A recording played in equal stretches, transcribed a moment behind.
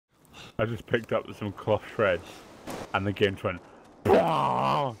I just picked up some cloth shreds, and the game just went,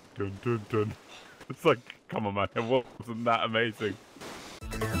 "Bah!" Dun dun dun. It's like, come on, man, it wasn't that amazing.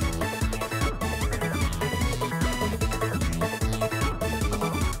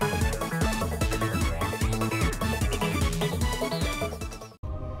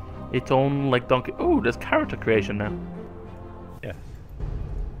 Its own like donkey. Oh, there's character creation now. Yes.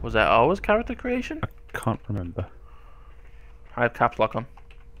 Was that always character creation? I can't remember. I have caps lock on.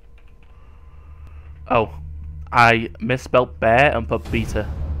 Oh, I misspelled bear and put beta.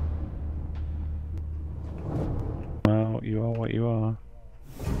 Well, you are what you are.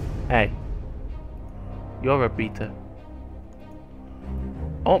 Hey, you're a beta.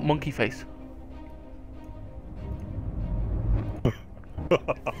 Oh, monkey face.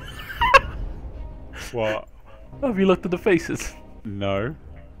 What? Have you looked at the faces? No.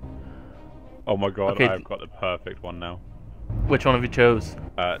 Oh my god, Okay. I've got the perfect one now. Which one have you chose?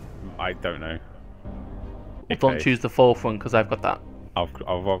 I don't know. Well, don't choose the fourth one because I've got that. I've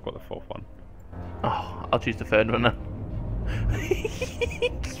got the fourth one. Oh, I'll choose the third one then.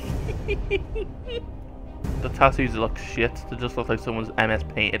 The tattoos look shit. They just look like someone's MS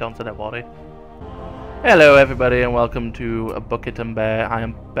painted onto their body. Hello everybody and welcome to Bucket and Bear. I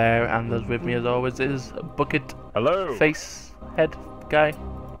am Bear and as with me as always is Bucket. Hello. Face head guy.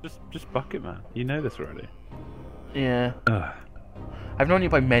 Just Bucket Man. You know this already. Yeah. Ugh. I've known you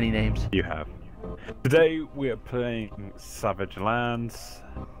by many names. You have. Today we are playing Savage Lands.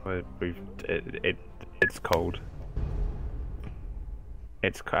 It's cold.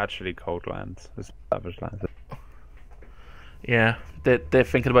 It's actually cold lands. It's Savage Lands. Yeah. They're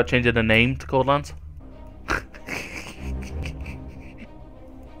thinking about changing the name to Cold Lands.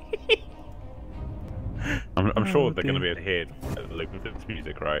 I'm sure they're going to be able to hear the loop of this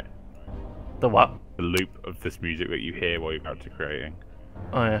music, right? The what? The loop of this music that you hear while you're character creating.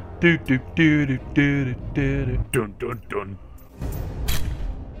 Oh yeah. Do do do do do do do. Dun dun dun.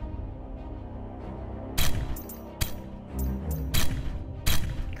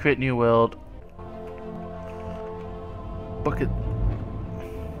 Create new world. Bucket.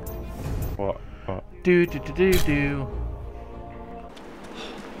 What? Do do do do do.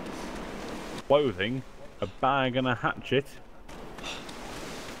 Clothing, a bag and a hatchet.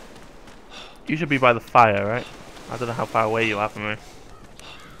 You should be by the fire, right? I don't know how far away you are from me.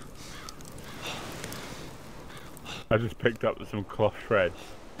 I just picked up some cloth shreds,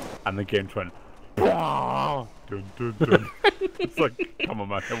 and the game just went, "Bah!" Dun dun dun. It's like, come on,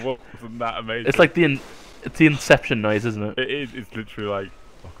 man, it wasn't that amazing. It's like it's the Inception noise, isn't it? It is. It's literally like,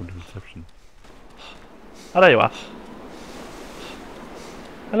 welcome to Inception. Oh, there you are.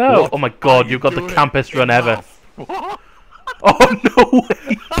 Hello. What Oh my God, you've got the campest run ever. Oh no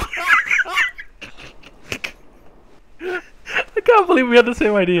way! I can't believe we had the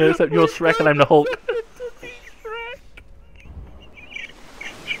same idea, except you're Shrek and I'm the Hulk.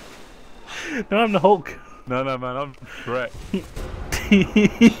 No, I'm the Hulk. No, man, I'm Shrek.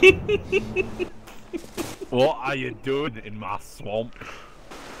 What are you doing in my swamp?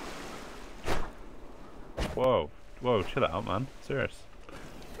 Whoa, chill out, man. Serious.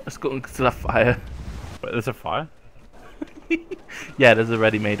 Let's go to that fire. Wait, there's a fire? Yeah, there's a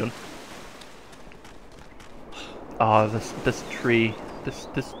ready-made one. Oh, this tree, this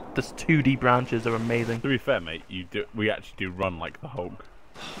 2D branches are amazing. To be fair, mate, we actually do run like the Hulk.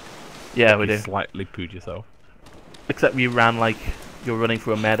 Yeah, we You do. slightly pooed yourself. Except you ran like you're running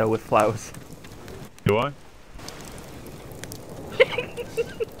through a meadow with flowers. Do I?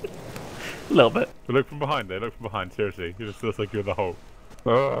 A little bit. But look from behind there, look from behind, seriously. You just looks like you're the Hulk.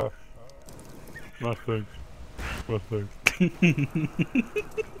 Nothing.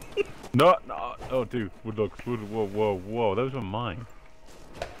 No, oh dude, whoa, those are mine.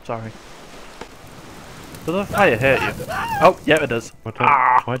 Sorry. Does the fire hurt you? Oh, yeah, it does.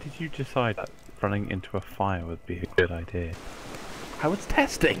 Why did you decide that running into a fire would be a good idea? I was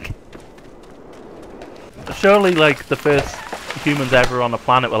testing. Surely, like, the first humans ever on the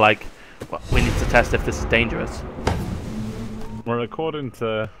planet were like, well, we need to test if this is dangerous. Well, according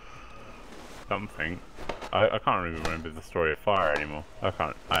to something, I can't really remember the story of fire anymore. I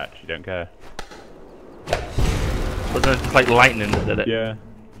actually don't care. Wasn't it just like lightning that did it? Yeah.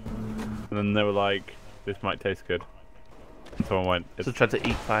 And then they were like, this might taste good. And someone went, So tried to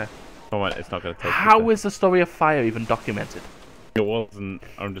eat fire. someone went, it's not going to taste good. How is the story of fire even documented? It wasn't,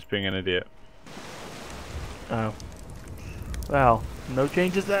 I'm just being an idiot. Oh. Well, no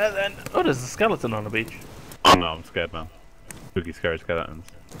changes there then. Oh, there's a skeleton on the beach. Oh no, I'm scared, man. Spooky, scary skeletons.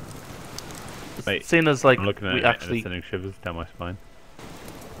 Mate, Seeing as like I'm looking at we it actually, and it's sending shivers down my spine.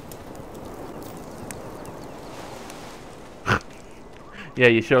 Yeah,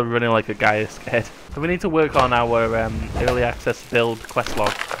 you should running like a guy is scared. So we need to work on our early access build quest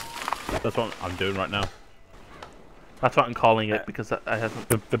log. That's what I'm doing right now. That's what I'm calling it because I haven't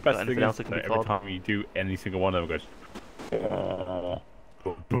The got best anything thing else is that can that be every called. time you do any single one of them goes.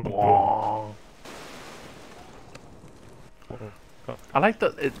 I like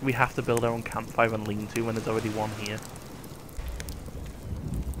that we have to build our own campfire and lean-to when there's already one here.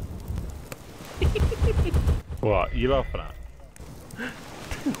 What? You laughing at?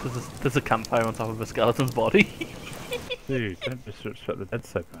 There's a campfire on top of a skeleton's body. Dude, don't disrespect the dead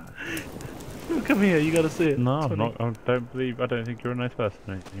so bad. Oh, come here, you gotta see it. No, It's I'm funny. not. I don't think you're a nice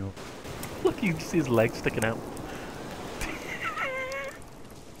person anymore. Look, you can see his legs sticking out.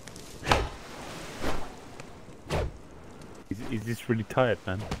 He's just really tired,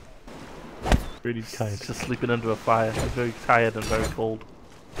 man. Really tired. He's just sleeping under a fire. He's very tired and very cold.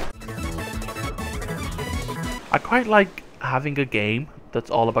 I quite like having a game that's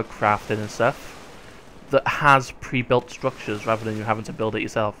all about crafting and stuff that has pre-built structures rather than you having to build it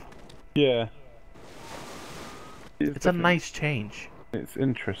yourself. Yeah. It's a nice change. It's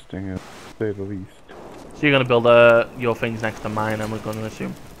interesting, to say the least. So you're gonna build your things next to mine, I'm gonna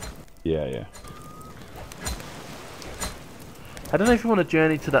assume. Yeah, yeah. I don't know if you want to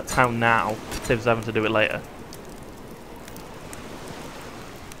journey to that town now, saves us having to do it later.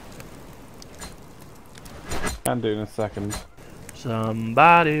 Can do in a second.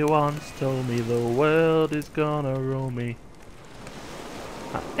 Somebody once told me the world is gonna roll me.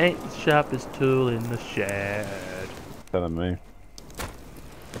 I ain't the sharpest tool in the shed. Telling me.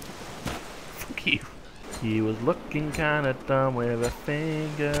 Fuck you. He was looking kinda dumb with a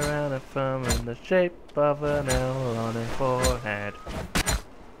finger and a thumb in the shape of an L on his forehead.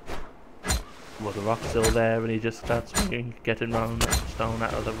 Well, the rock's still there and he just starts swinging, getting round the stone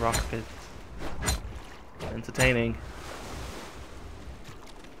out of the rock. It's entertaining.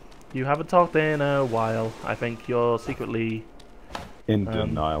 You haven't talked in a while. I think you're secretly... In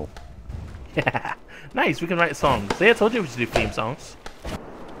denial. Yeah. Nice, we can write songs. See, I told you we should do theme songs. Am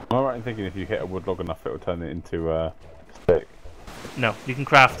I right in thinking if you hit a wood log enough, it will turn it into a stick? No, you can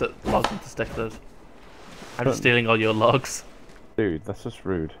craft it, logs into stickers. I'm just stealing all your logs. Dude, that's just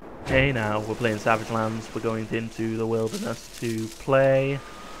rude. Hey now, we're playing Savage Lands. We're going into the wilderness to play.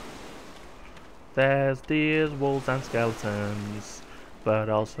 There's deers, wolves and skeletons. But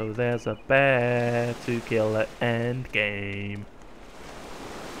also there's a bear to kill at end game.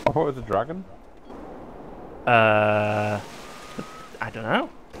 I thought it was a dragon. I don't know.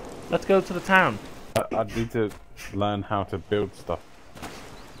 Let's go to the town. I need to learn how to build stuff.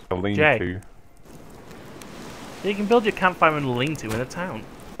 To lean Jay. to. You can build your campfire and lean-to in a town.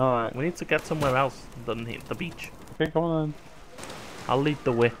 Alright. We need to get somewhere else than the beach. Okay, come on I'll lead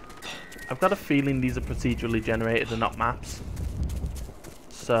the way. I've got a feeling these are procedurally generated and not maps.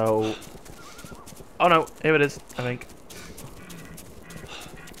 So... Oh no, here it is, I think.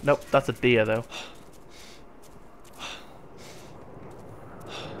 Nope, that's a deer though.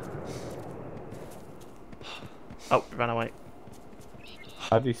 Oh, ran away.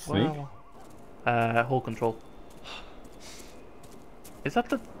 How do you sneak? Hold control. Is that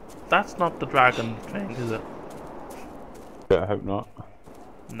the... That's not the dragon thing, is it? Yeah, I hope not.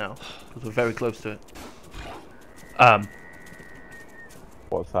 No, because we're very close to it.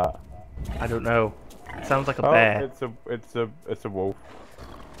 What's that? I don't know. It sounds like a Oh, bear. it's a wolf.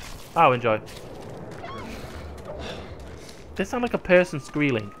 Oh, enjoy. They sound like a person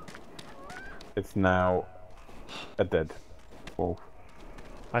squealing. It's now a dead wolf.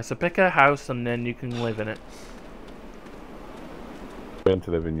 Right, so pick a house and then you can live in it. We're going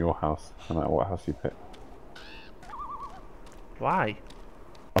to live in your house, no matter what house you pick. Why?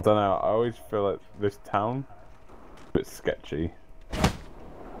 I don't know, I always feel like this town is a bit sketchy.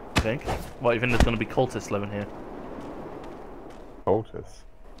 You think? What, you think there's going to be cultists living here? Cultists.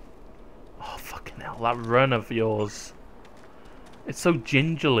 Oh, fucking hell, that run of yours. It's so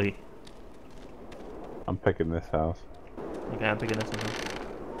gingerly. I'm picking this house. Okay, I'm picking this one.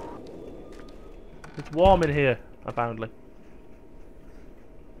 It's warm in here, apparently.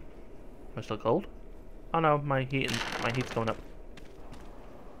 Am I still cold? Oh no, my heat's going up.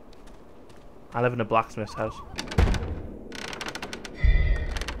 I live in a blacksmith's house.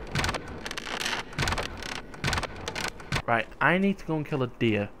 Right, I need to go and kill a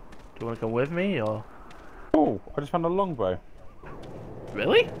deer. Do you want to come with me, or...? Oh, I just found a longbow.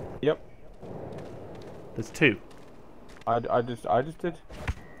 Really? Yep. There's two. I just did.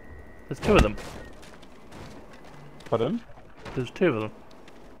 There's two of them. Pardon? There's two of them.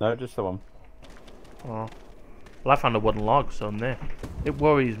 No, just the one. Oh. Well, I found a wooden log, so I'm there. It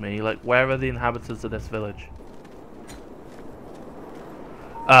worries me, like, where are the inhabitants of this village?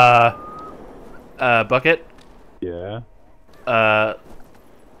 Bucket. Yeah.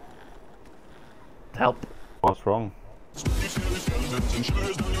 Help. What's wrong?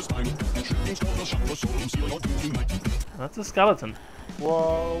 That's a skeleton.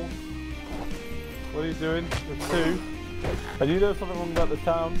 Whoa. What are you doing? There's two. I knew there was something wrong about the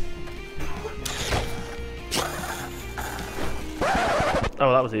town.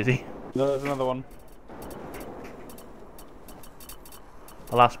 Oh, that was easy. No, there's another one.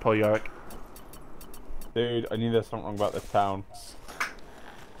 Alas, poor Yorick. Dude, I knew there was something wrong about this town.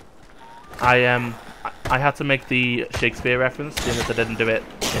 I had to make the Shakespeare reference, seeing as I didn't do it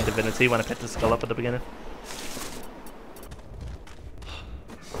in Divinity when I picked the skull up at the beginning.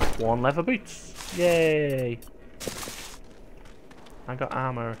 Worn leather boots. Yay! I got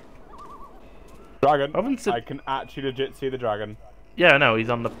armor. Dragon. I can actually legit see the dragon. Yeah, no, he's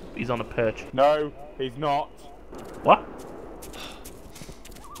on the perch. No, he's not. What?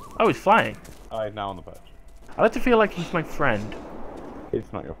 Oh, he's flying. Oh, he's now on the perch. I like to feel like he's my friend.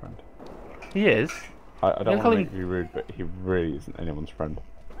 He's not your friend. He is. I don't want to make you rude, but he really isn't anyone's friend.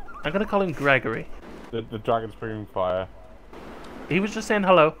 I'm gonna call him Gregory. The dragon's breathing fire. He was just saying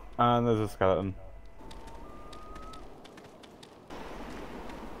hello. And there's a skeleton.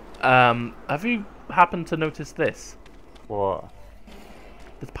 Have you happened to notice this? What?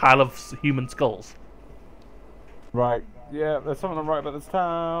 This pile of human skulls. Right. Yeah, there's something right about this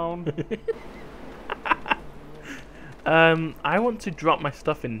town. I want to drop my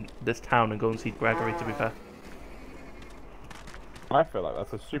stuff in this town and go and see Gregory, to be fair. I feel like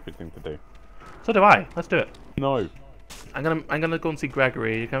that's a stupid thing to do. So do I. Let's do it. No. I'm gonna go and see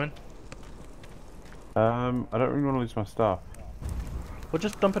Gregory. Are you coming? I don't really want to lose my stuff. Well,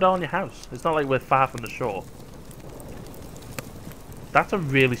 just dump it all in your house. It's not like we're far from the shore. That's a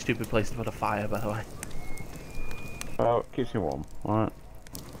really stupid place to put a fire, by the way. Well, it keeps me warm. Alright.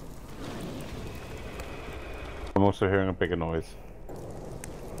 I'm also hearing a bigger noise.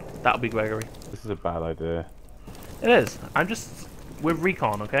 That'll be Gregory. This is a bad idea. It is. We're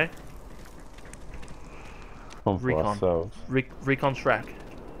recon, okay? Come for Recon. ourselves. Recon Shrek.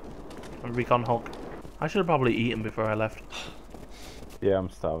 And Recon Hulk. I should have probably eaten before I left. Yeah, I'm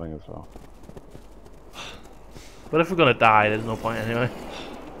starving as well. But if we're gonna die, there's no point anyway.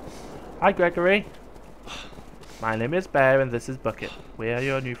 Hi, Gregory. My name is Bear and this is Bucket. We are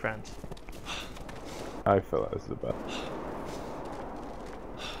your new friends. I feel like this is a bad.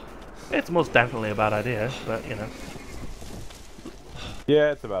 It's most definitely a bad idea, but you know.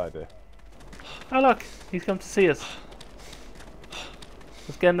 Yeah, it's a bad idea. Oh look, he's come to see us.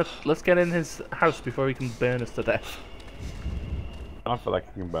 Let's get in his house before he can burn us to death. I feel like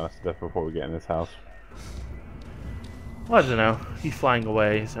he can burn us to death before we get in this house. Well, I don't know. He's flying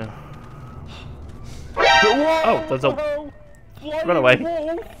away, so. Whoa! Oh, there's a. Run away.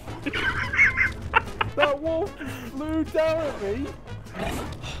 That wolf just flew down at me.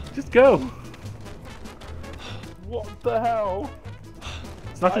 Just go. What the hell?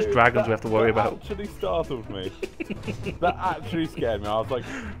 It's not just dragons we have to worry about. That actually startled me. That actually scared me. I was like,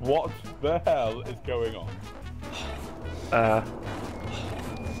 what the hell is going on?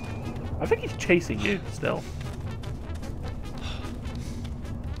 I think he's chasing you still.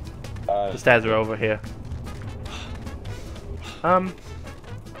 The stairs are over here. How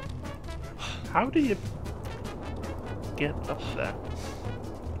do you get up there?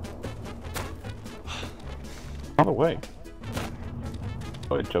 On the way.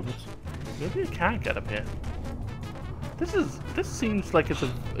 Oh, it jumps. Maybe you can't get up here. This seems like it's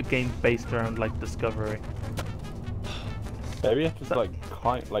a game based around like discovery. Maybe you have to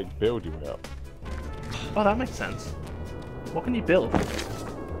like build your way up. Oh, that makes sense. What can you build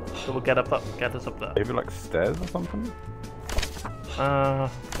that will get us up there? Maybe like stairs or something?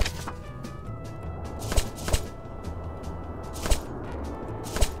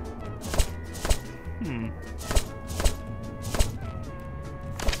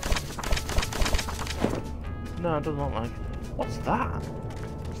 No, it doesn't look like. What's that?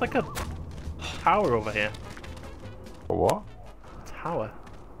 It's like a tower over here. A what? Tower.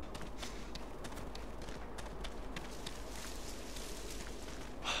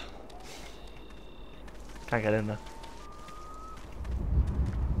 Can't get in there.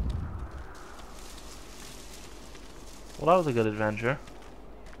 Well, that was a good adventure.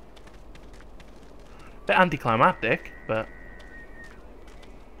 Bit anticlimactic, but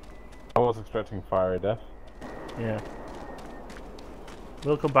I was expecting fiery death. yeah.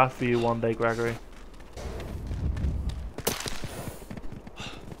 We'll come back for you one day, Gregory.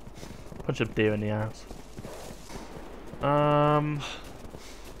 Punch a deer in the ass.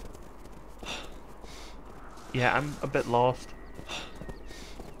 Yeah, I'm a bit lost.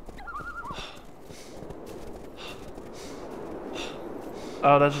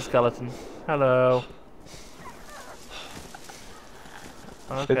 Oh, there's a skeleton. Hello.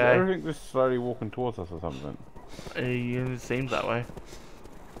 Is Okay. everything just slowly walking towards us or something? It seems that way.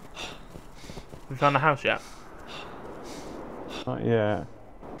 We found a house yet? Not yet.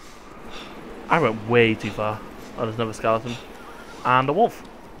 I went way too far. Oh, there's another skeleton. And a wolf.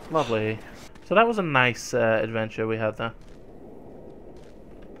 Lovely. So that was a nice adventure we had there.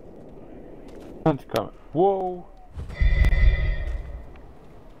 Whoa!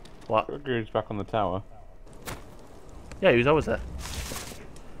 What? Gregory's back on the tower. Yeah, he was always there.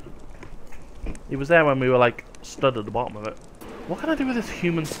 He was there when we were like stood at the bottom of it. What can I do with this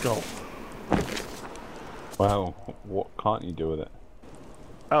human skull? Well, what can't you do with it?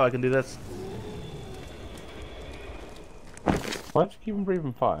 Oh, I can do this. Why do you keep on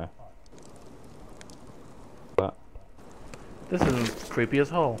breathing fire? That. This is creepy as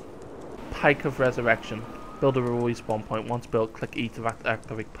hell. Pike of Resurrection. Build a respawn point. Once built, click E to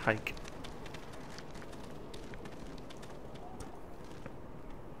activate Pike.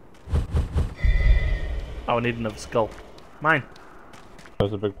 Oh, I need another skull. Mine.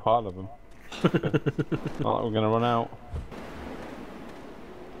 There's a big pile of them. Not like we're gonna run out.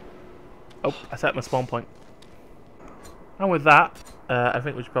 Oh, I set my spawn point. And with that, I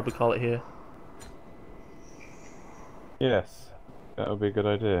think we should probably call it here. Yes, that would be a good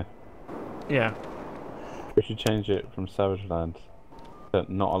idea. Yeah. We should change it from Savage Land to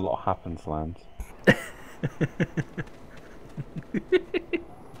Not a Lot Happens Land.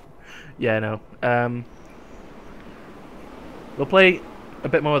 Yeah, no. We'll play a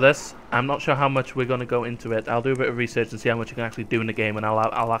bit more of this. I'm not sure how much we're going to go into it. I'll do a bit of research and see how much you can actually do in the game, and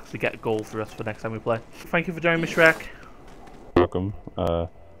I'll actually get a goal for us for next time we play. Thank you for joining me, Shrek. Welcome.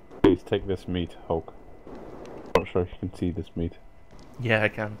 Please take this meat, Hulk. Not sure if you can see this meat. Yeah, I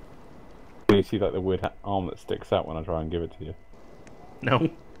can. Can you see like the weird arm that sticks out when I try and give it to you? No.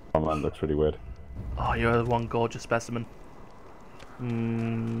 Oh man, it looks really weird. Oh, you're one gorgeous specimen.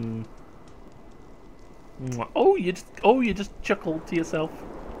 Oh, you just chuckled to yourself.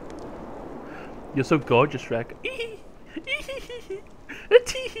 You're so gorgeous, Shrek.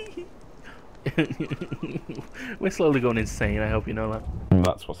 We're slowly going insane. I hope you know that. And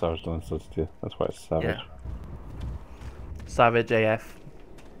that's what Savage Land does to you. That's why it's savage. Yeah. Savage AF.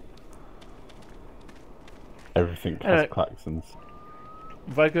 Everything has klaxons.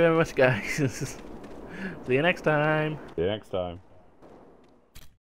 Thank you very much, guys. See you next time. See you next time.